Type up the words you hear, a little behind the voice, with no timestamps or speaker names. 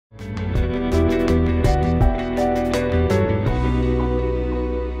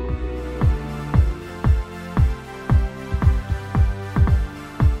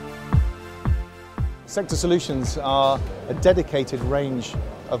Sector solutions are a dedicated range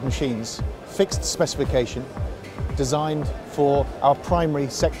of machines, fixed specification, designed for our primary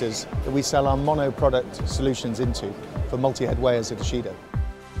sectors that we sell our mono-product solutions into for multi-head weighers at Ishida.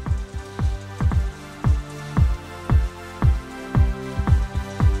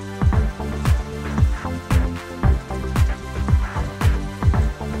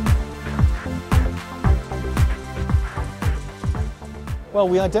 Well,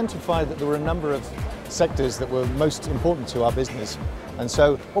 we identified that there were a number of sectors that were most important to our business. And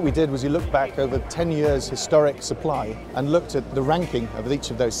so what we did was we looked back over 10 years historic supply and looked at the ranking of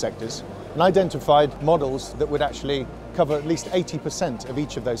each of those sectors and identified models that would actually cover at least 80% of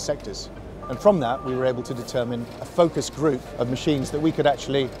each of those sectors. And from that, we were able to determine a focus group of machines that we could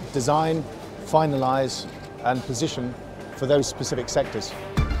actually design, finalize, and position for those specific sectors.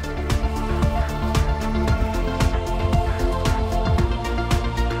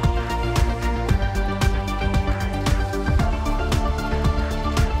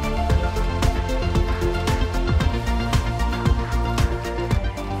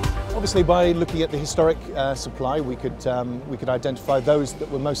 Obviously, by looking at the historic supply, we could identify those that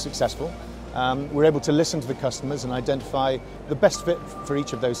were most successful. We were able to listen to the customers and identify the best fit for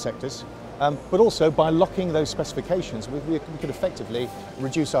each of those sectors. But also, by locking those specifications, we could effectively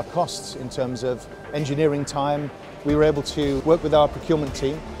reduce our costs in terms of engineering time. We were able to work with our procurement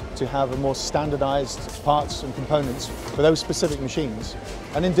team to have a more standardized parts and components for those specific machines.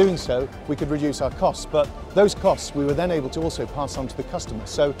 And in doing so, we could reduce our costs. But those costs we were then able to also pass on to the customer.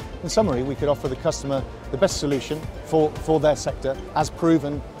 So in summary, we could offer the customer the best solution for their sector, as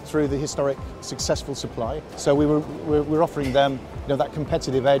proven through the historic successful supply. So we're offering them, that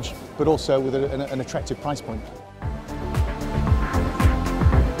competitive edge, but also with an attractive price point.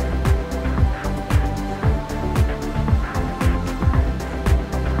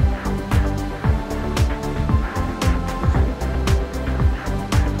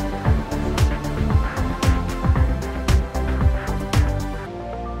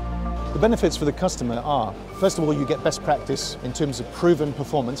 The benefits for the customer are, first of all, you get best practice in terms of proven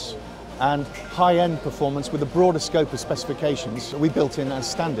performance and high-end performance with a broader scope of specifications we built in as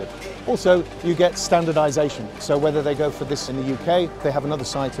standard. Also, you get standardization. So whether they go for this in the UK, they have another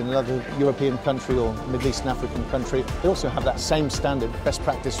site in another European country or Middle East and African country, they also have that same standard best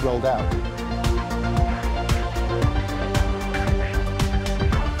practice rolled out.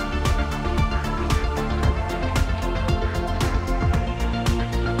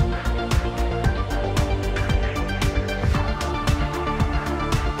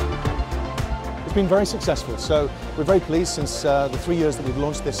 It's been very successful, so we're very pleased since the 3 years that we've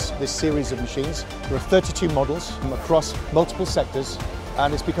launched this series of machines. There are 32 models across multiple sectors,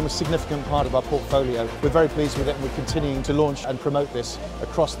 and it's become a significant part of our portfolio. We're very pleased with it, and we're continuing to launch and promote this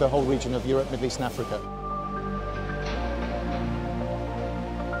across the whole region of Europe, Middle East and Africa.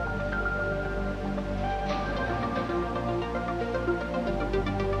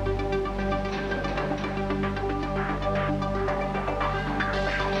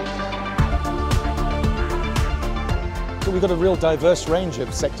 We've got a real diverse range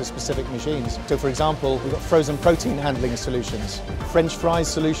of sector-specific machines. So for example, we've got frozen protein handling solutions, French fries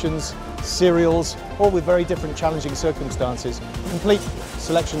solutions, cereals, all with very different challenging circumstances. A complete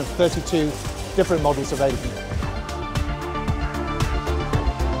selection of 32 different models available.